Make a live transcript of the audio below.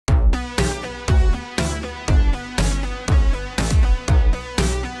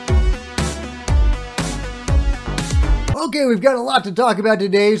Okay, we've got a lot to talk about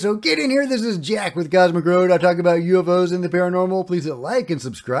today, so get in here. This is Jack with Cosmic Road. I talk about UFOs and the paranormal. Please hit like and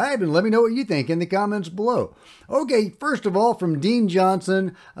subscribe and let me know what you think in the comments below. Okay, first of all, from Dean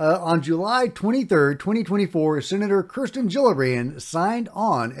Johnson, on July 23rd, 2024, Senator Kirsten Gillibrand signed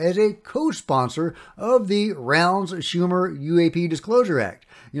on as a co-sponsor of the Rounds-Schumer UAP Disclosure Act.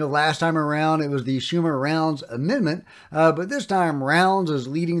 You know, last time around, it was the Schumer-Rounds Amendment, but this time Rounds is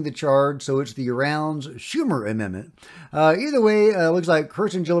leading the charge, so it's the Rounds-Schumer Amendment. Either way, looks like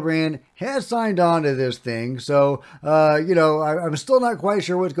Kirsten Gillibrand has signed on to this thing, so, I'm still not quite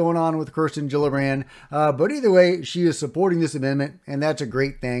sure what's going on with Kirsten Gillibrand, but either way, she is supporting this amendment, and that's a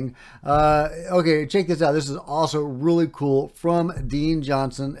great thing. Okay, check this out. This is also really cool from Dean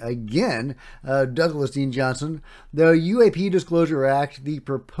Johnson, again, Douglas Dean Johnson. The UAP Disclosure Act, the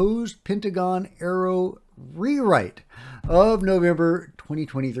proposed Pentagon AARO rewrite of November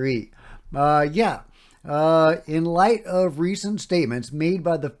 2023. In light of recent statements made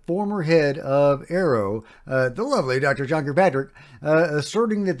by the former head of AARO, the lovely Dr. John Kirkpatrick,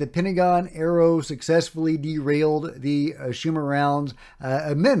 asserting that the Pentagon AARO successfully derailed the Schumer-Rounds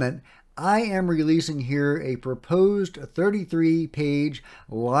Amendment, I am releasing here a proposed 33-page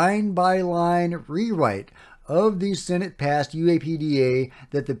line-by-line rewrite of the Senate-passed UAPDA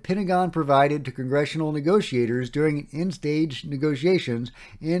that the Pentagon provided to congressional negotiators during in-stage negotiations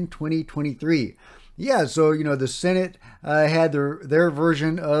in 2023. Yeah, so, the Senate had their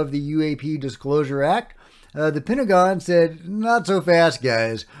version of the UAP Disclosure Act. The Pentagon said, not so fast,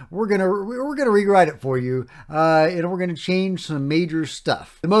 guys. We're gonna rewrite it for you, and we're gonna change some major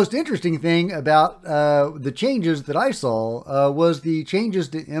stuff. The most interesting thing about the changes that I saw was the changes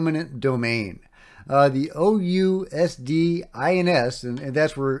to eminent domain. The OUSDINS, and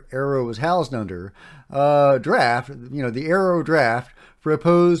that's where AARO was housed under, draft, the AARO draft,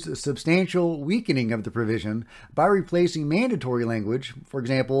 proposed substantial weakening of the provision by replacing mandatory language, for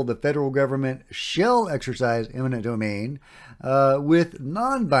example, the federal government shall exercise eminent domain, with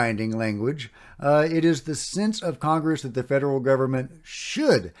non-binding language. It is the sense of Congress that the federal government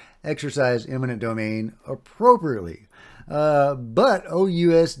should exercise eminent domain appropriately. But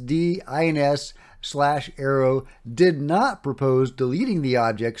OUSDINS/AARO did not propose deleting the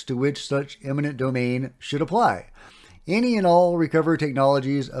objects to which such eminent domain should apply. Any and all recovered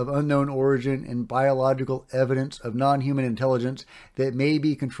technologies of unknown origin and biological evidence of non-human intelligence that may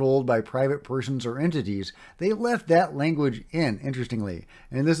be controlled by private persons or entities. They left that language in, interestingly.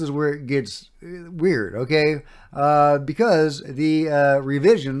 And this is where it gets weird, okay? Because the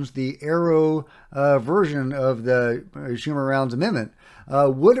revisions, the AARO version of the Schumer-Rounds Amendment,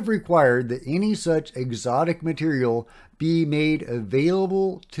 would have required that any such exotic material be made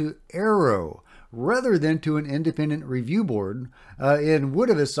available to AARO rather than to an independent review board, and would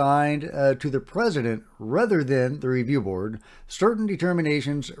have assigned to the president rather than the review board certain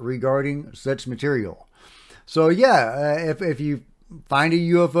determinations regarding such material. So yeah, if you find a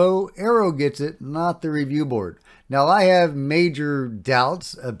UFO, AARO gets it, not the review board. Now, I have major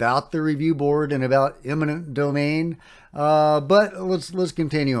doubts about the review board and about eminent domain, but let's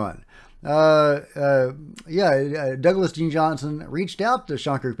continue on. Douglas Dean Johnson reached out to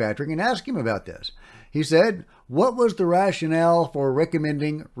Sean Kirkpatrick and asked him about this. He said, what was the rationale for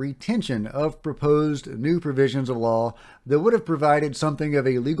recommending retention of proposed new provisions of law that would have provided something of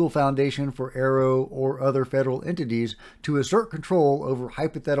a legal foundation for AARO or other federal entities to assert control over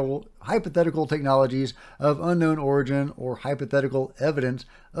hypothetical technologies of unknown origin or hypothetical evidence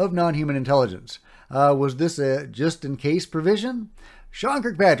of non-human intelligence? Was this a just-in-case provision? Sean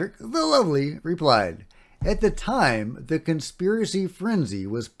Kirkpatrick, the lovely, replied, at the time, the conspiracy frenzy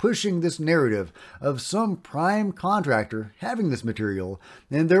was pushing this narrative of some prime contractor having this material,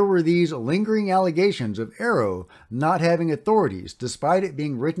 and there were these lingering allegations of AARO not having authorities, despite it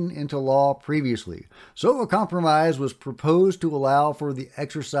being written into law previously. So a compromise was proposed to allow for the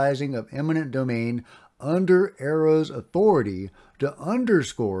exercising of eminent domain under AARO's authority to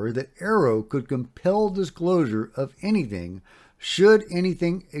underscore that AARO could compel disclosure of anything should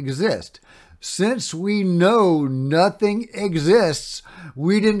anything exist. Since we know nothing exists,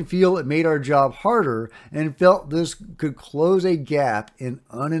 we didn't feel it made our job harder and felt this could close a gap in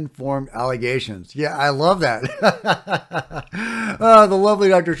uninformed allegations. Yeah, I love that. The lovely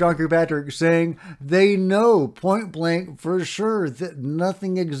Dr. Sean Kirkpatrick saying they know point blank for sure that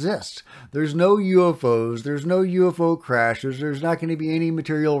nothing exists. There's no UFOs. There's no UFO crashes. There's not going to be any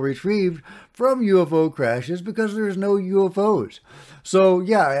material retrieved from UFO crashes because there's no UFOs. So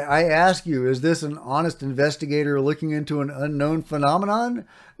yeah, I ask you, is this an honest investigator looking into an unknown phenomenon?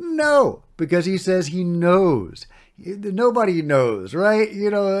 No, because he says he knows. nobody knows, right? You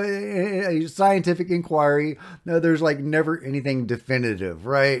know, a scientific inquiry, no, there's like never anything definitive,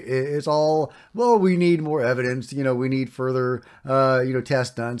 right? It's all, well, we need more evidence, you know, we need further,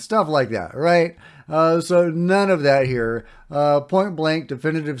 tests done, stuff like that, right? So none of that here. Point blank,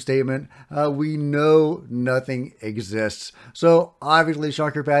 definitive statement. We know nothing exists. So obviously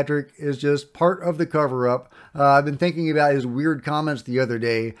Sean Kirkpatrick is just part of the cover up. I've been thinking about his weird comments the other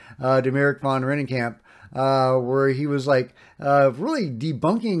day to Merrick von Rennenkamp, where he was like really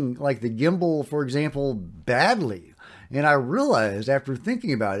debunking like the gimbal, for example, badly. And I realized after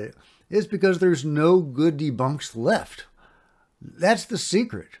thinking about it, it's because there's no good debunks left. That's the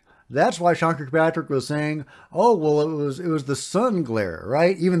secret. That's why Sean Kirkpatrick was saying, oh, well, it was the sun glare,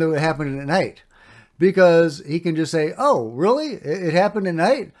 right? Even though it happened at night. Because he can just say, oh, really? It happened at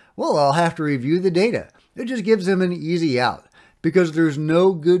night? Well, I'll have to review the data. It just gives him an easy out. Because there's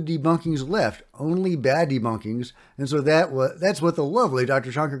no good debunkings left, only bad debunkings. And so that's what the lovely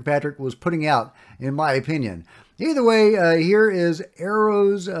Dr. Sean Kirkpatrick was putting out, in my opinion. Either way, here is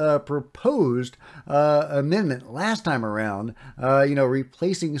AARO's proposed amendment last time around,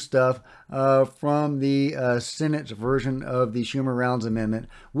 replacing stuff from the Senate's version of the Schumer-Rounds amendment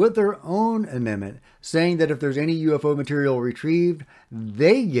with their own amendment, saying that if there's any UFO material retrieved,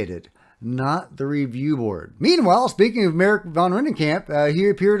 they get it, not the review board. Meanwhile, speaking of Merrick von Rennenkamp, he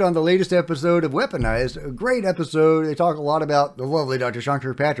appeared on the latest episode of Weaponized, a great episode. They talk a lot about the lovely Dr. Sean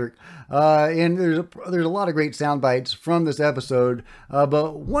Kirkpatrick, and there's a lot of great sound bites from this episode,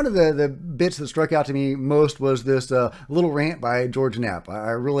 but one of the bits that struck out to me most was this little rant by George Knapp.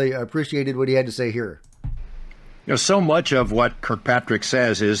 I really appreciated what he had to say here. You know, so much of what Kirkpatrick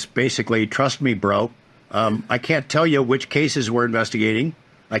says is basically, trust me, bro. I can't tell you which cases we're investigating.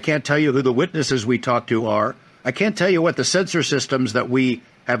 I can't tell you who the witnesses we talked to are. I can't tell you what the censor systems that we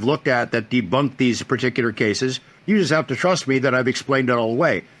have looked at that debunk these particular cases. You just have to trust me that I've explained it all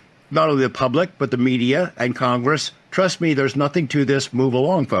away. Not only the public, but the media and Congress. Trust me, there's nothing to this. Move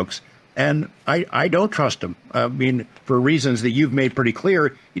along, folks. And I don't trust him. I mean, for reasons that you've made pretty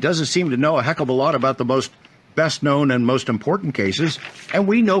clear, he doesn't seem to know a heck of a lot about the most best known and most important cases. And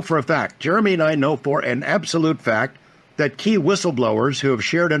we know for a fact, Jeremy and I know for an absolute fact, that key whistleblowers who have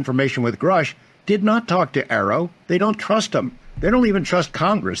shared information with Grush did not talk to AARO. They don't trust them. They don't even trust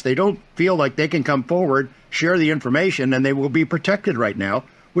Congress. They don't feel like they can come forward, share the information, and they will be protected right now,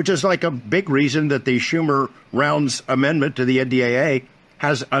 which is like a big reason that the Schumer-Rounds amendment to the NDAA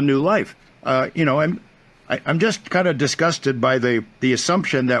has a new life. I'm just kind of disgusted by the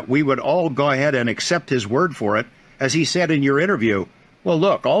assumption that we would all go ahead and accept his word for it. As he said in your interview, well,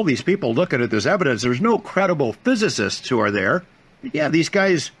 look, all these people looking at this evidence, there's no credible physicists who are there. Yeah, these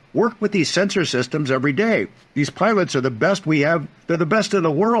guys work with these sensor systems every day. These pilots are the best we have. They're the best in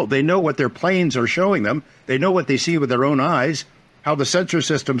the world. They know what their planes are showing them. They know what they see with their own eyes, how the sensor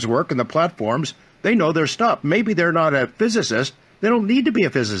systems work and the platforms. They know their stuff. Maybe they're not a physicist. They don't need to be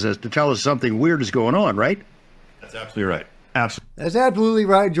a physicist to tell us something weird is going on, right? That's absolutely right. Absolutely. That's absolutely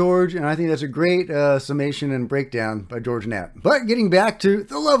right, George, and I think that's a great summation and breakdown by George Knapp. But getting back to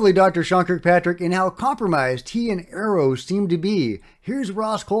the lovely Dr. Sean Kirkpatrick and how compromised he and AARO seem to be, here's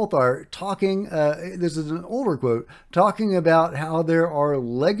Ross Coulthart talking, this is an older quote, talking about how there are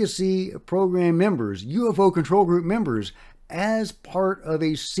legacy program members, UFO control group members, as part of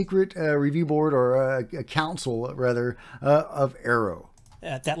a secret review board or a council, rather, of AARO.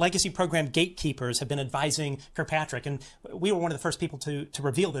 That legacy program gatekeepers have been advising Kirkpatrick, and we were one of the first people to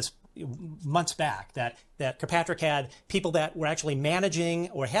reveal this months back, that Kirkpatrick had people that were actually managing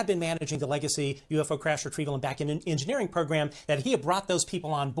or had been managing the legacy UFO crash retrieval and back-end engineering program, that he had brought those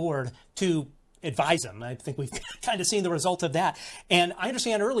people on board to advise him. I think we've kind of seen the result of that. And I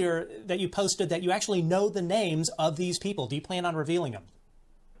understand earlier that you posted that you actually know the names of these people. Do you plan on revealing them?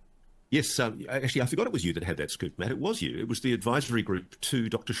 Yes, actually, I forgot it was you that had that scoop, Matt. It was you. It was the advisory group to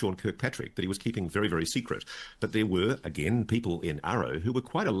Dr. Sean Kirkpatrick that he was keeping very, very secret. But there were, again, people in AARO who were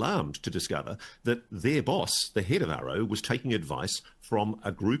quite alarmed to discover that their boss, the head of AARO, was taking advice from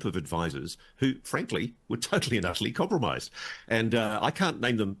a group of advisors who, frankly, were totally and utterly compromised. And I can't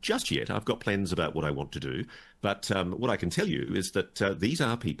name them just yet. I've got plans about what I want to do. But what I can tell you is that these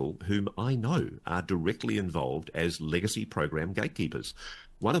are people whom I know are directly involved as legacy program gatekeepers.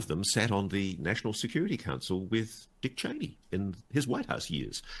 One of them sat on the National Security Council with Dick Cheney in his White House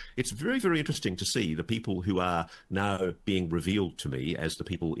years. It's very, very interesting to see the people who are now being revealed to me as the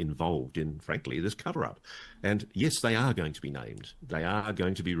people involved in, frankly, this cover-up. And yes, they are going to be named. They are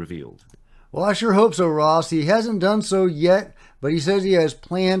going to be revealed. Well, I sure hope so, Ross. He hasn't done so yet, but he says he has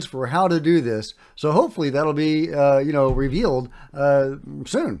plans for how to do this. So hopefully that'll be, revealed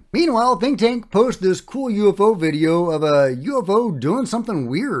soon. Meanwhile, Think Tank posts this cool UFO video of a UFO doing something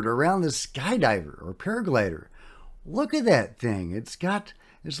weird around this skydiver or paraglider. Look at that thing.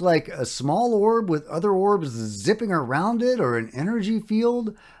 It's like a small orb with other orbs zipping around it, or an energy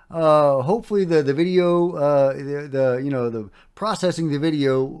field. Hopefully the video, the processing the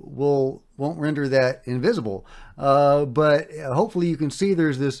video won't render that invisible. But hopefully you can see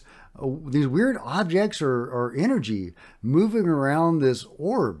there's these weird objects or energy moving around this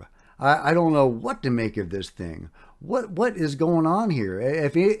orb. I don't know what to make of this thing. What is going on here?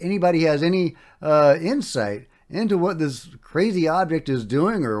 If anybody has any insight into what this crazy object is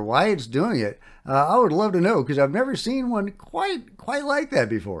doing or why it's doing it, I would love to know, because I've never seen one quite like that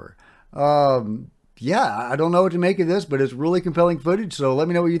before. Yeah, I don't know what to make of this, but it's really compelling footage, so let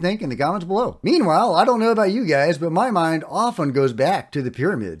me know what you think in the comments below. Meanwhile, I don't know about you guys, but my mind often goes back to the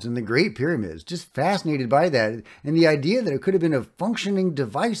pyramids and the Great Pyramids. Just fascinated by that, and the idea that it could have been a functioning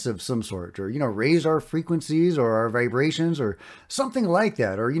device of some sort, or, raise our frequencies or our vibrations or something like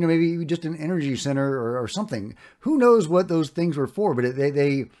that, or, maybe just an energy center or something. Who knows what those things were for, but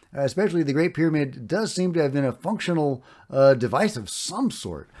they especially the Great Pyramid, does seem to have been a functional device of some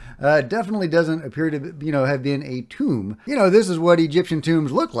sort. Definitely doesn't appear to have been a tomb. This is what Egyptian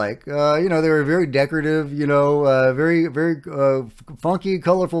tombs look like. They were very decorative, very, very funky,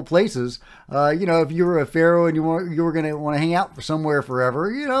 colorful places. If you were a pharaoh and you were going to want to hang out for somewhere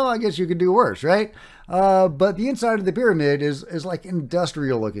forever, I guess you could do worse, right? But the inside of the pyramid is like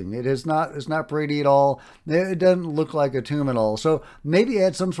industrial looking. It's not pretty at all. It doesn't look like a tomb at all. So maybe it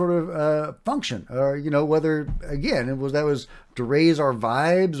had some sort of function, or whether again that was to raise our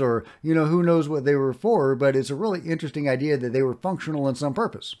vibes, or who knows what they were for. But it's a really interesting idea that they were functional in some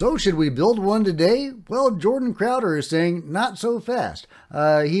purpose. So should we build one today? Well, Jordan Crowder is saying not so fast.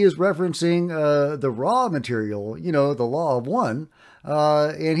 He is referencing the raw material, the law of one.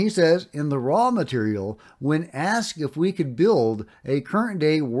 And he says, in the raw material, when asked if we could build a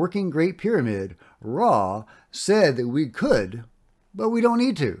current-day working Great Pyramid, Ra said that we could, but we don't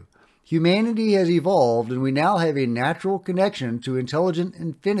need to. Humanity has evolved, and we now have a natural connection to intelligent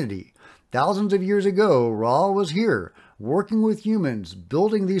infinity. Thousands of years ago, Ra was here, working with humans,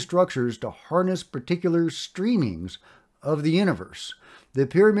 building these structures to harness particular streamings of the universe. The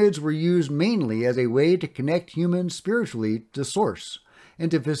pyramids were used mainly as a way to connect humans spiritually to Source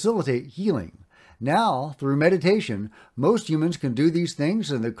and to facilitate healing. Now, through meditation, most humans can do these things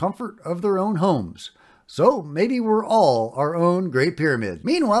in the comfort of their own homes. So maybe we're all our own Great Pyramid.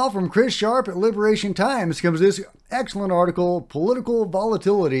 Meanwhile, from Chris Sharp at Liberation Times comes this excellent article, Political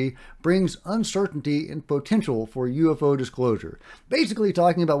Volatility Brings Uncertainty and Potential for UFO Disclosure. Basically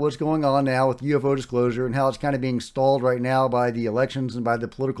talking about what's going on now with UFO disclosure and how it's kind of being stalled right now by the elections and by the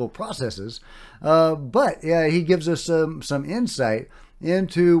political processes. But he gives us some insight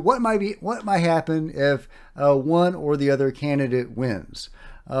into what might happen if one or the other candidate wins.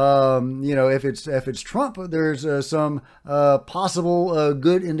 If it's Trump, there's some possible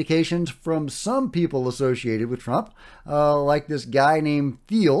good indications from some people associated with Trump, like this guy named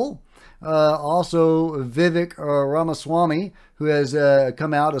Thiel, also Vivek Ramaswamy, who has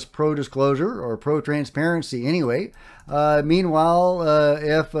come out as pro-disclosure or pro-transparency anyway. Meanwhile,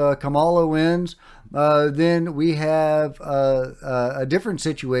 if Kamala wins, then we have a different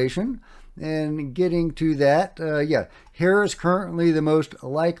situation. And getting to that, Harris, currently the most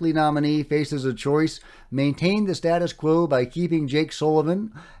likely nominee, faces a choice: maintain the status quo by keeping Jake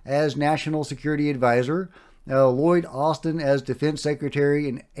Sullivan as National Security Advisor, Lloyd Austin as Defense Secretary,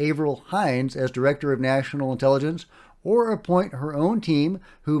 and Avril Haines as Director of National Intelligence, or appoint her own team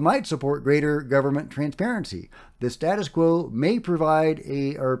who might support greater government transparency. The status quo may prove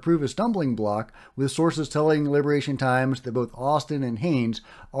a stumbling block, with sources telling Liberation Times that both Austin and Haines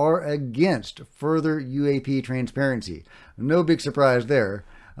are against further UAP transparency. No big surprise there.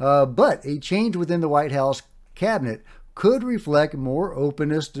 But a change within the White House cabinet could reflect more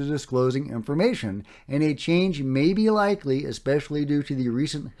openness to disclosing information, and a change may be likely, especially due to the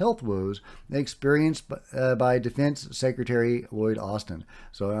recent health woes experienced by Defense Secretary Lloyd Austin.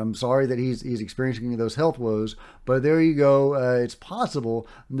 So I'm sorry that he's experiencing those health woes, but there you go. It's possible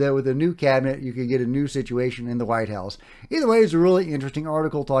that with a new cabinet, you could get a new situation in the White House. Either way, it's a really interesting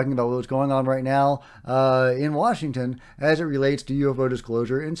article talking about what's going on right now in Washington as it relates to UFO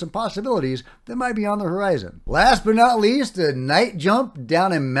disclosure and some possibilities that might be on the horizon. Last but not least, a night jump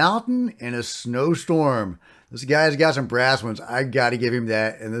down a mountain in a snowstorm. This guy's got some brass ones. I got to give him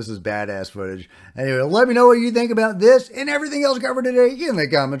that, and this is badass footage. Anyway, let me know what you think about this and everything else covered today in the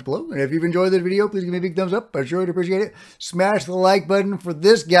comments below. And if you've enjoyed this video, please give me a big thumbs up. I sure would appreciate it. Smash the like button for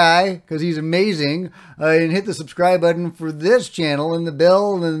this guy, because he's amazing. And hit the subscribe button for this channel, and the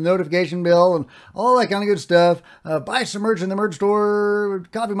bell, and the notification bell, and all that kind of good stuff. Buy some merch in the merch store,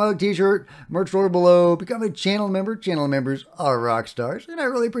 coffee mug, t-shirt, merch store below. Become a channel member. Channel members are rock stars, and I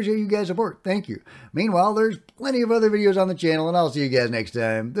really appreciate you guys' support. Thank you. Meanwhile, there's plenty of other videos on the channel, and I'll see you guys next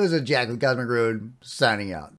time. This is Jack with Cosmic Road, signing out.